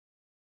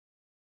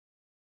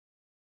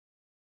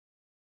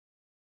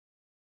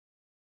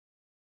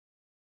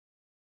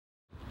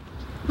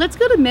Let's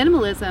go to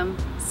minimalism,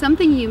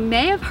 something you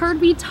may have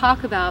heard me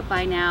talk about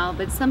by now,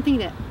 but something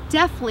that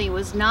definitely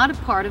was not a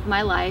part of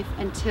my life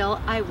until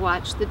I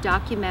watched the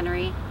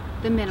documentary,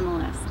 The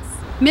Minimalists.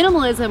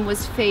 Minimalism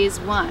was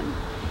phase one.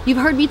 You've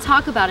heard me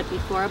talk about it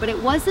before, but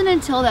it wasn't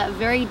until that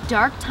very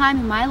dark time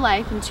in my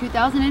life in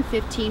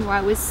 2015 where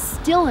I was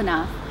still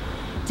enough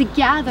to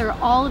gather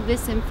all of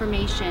this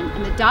information.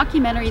 In the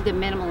documentary, The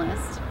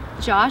Minimalists,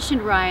 Josh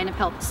and Ryan have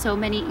helped so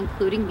many,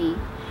 including me.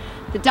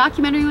 The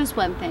documentary was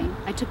one thing.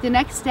 I took the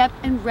next step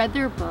and read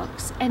their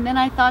books, and then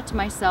I thought to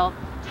myself,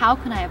 how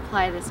can I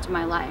apply this to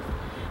my life?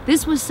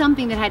 This was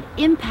something that had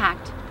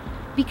impact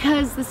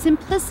because the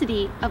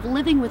simplicity of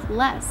living with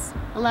less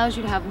allows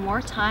you to have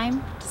more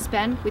time to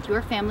spend with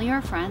your family or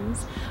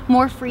friends,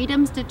 more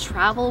freedoms to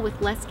travel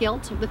with less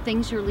guilt of the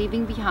things you're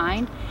leaving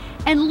behind,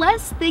 and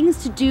less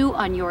things to do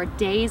on your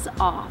days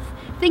off.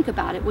 Think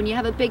about it. When you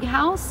have a big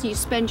house, you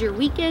spend your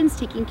weekends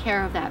taking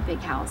care of that big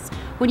house.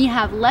 When you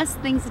have less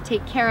things to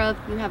take care of,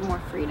 you have more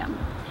freedom.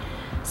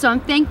 So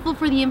I'm thankful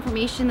for the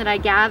information that I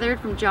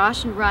gathered from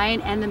Josh and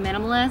Ryan and the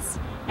Minimalists,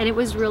 and it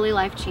was really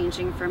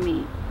life-changing for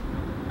me.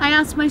 I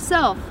asked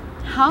myself,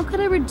 how could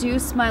I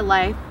reduce my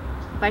life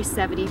by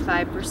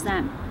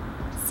 75%?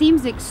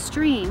 Seems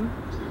extreme,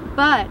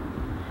 but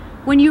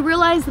when you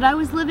realize that I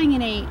was living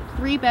in a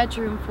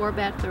 3-bedroom,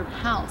 4-bathroom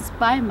house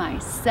by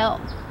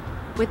myself,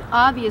 with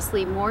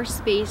obviously more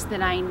space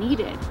than I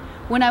needed,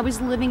 when I was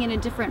living in a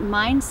different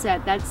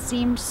mindset that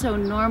seemed so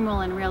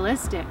normal and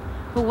realistic.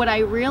 But what I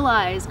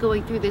realized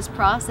going through this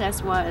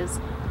process was,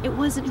 it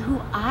wasn't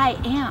who I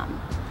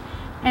am.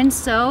 And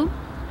so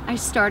I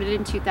started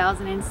in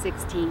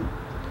 2016.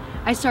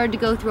 I started to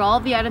go through all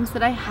the items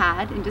that I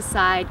had and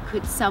decide,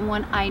 could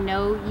someone I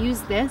know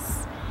use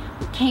this?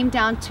 It came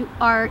down to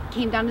art,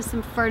 came down to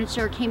some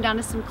furniture, came down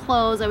to some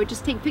clothes. I would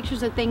just take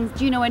pictures of things.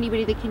 Do you know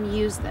anybody that can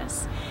use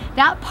this?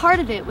 That part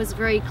of it was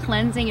very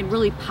cleansing and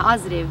really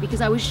positive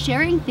because I was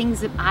sharing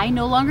things that I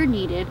no longer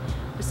needed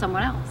with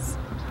someone else.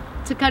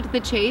 To cut to the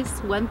chase,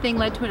 one thing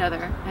led to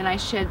another, and I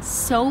shed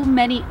so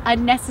many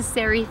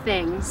unnecessary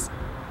things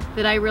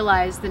that I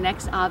realized the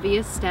next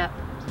obvious step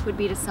would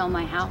be to sell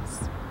my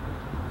house.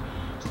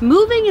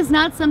 Moving is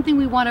not something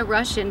we want to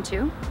rush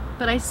into,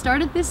 but I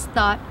started this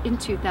thought in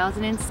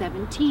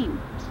 2017.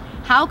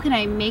 How can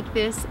I make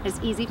this as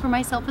easy for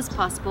myself as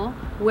possible?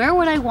 Where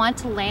would I want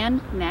to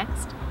land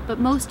next? But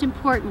most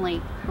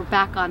importantly, we're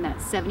back on that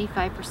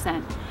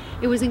 75%.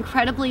 It was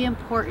incredibly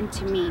important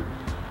to me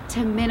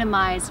to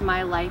minimize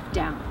my life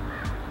down,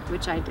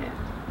 which I did.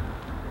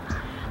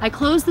 I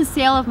closed the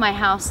sale of my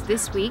house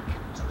this week.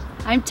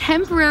 I'm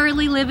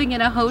temporarily living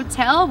in a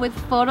hotel with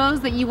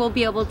photos that you will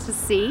be able to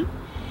see.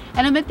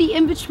 And I'm at the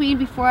in-between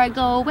before I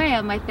go away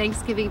on my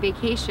Thanksgiving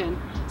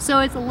vacation. So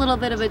it's a little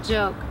bit of a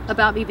joke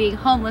about me being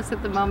homeless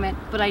at the moment,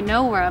 but I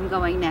know where I'm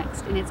going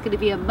next, and it's going to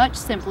be a much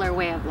simpler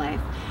way of life.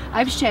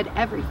 I've shed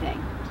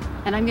everything,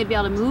 and I'm going to be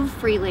able to move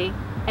freely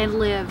and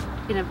live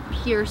in a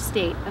pure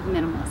state of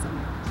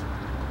minimalism.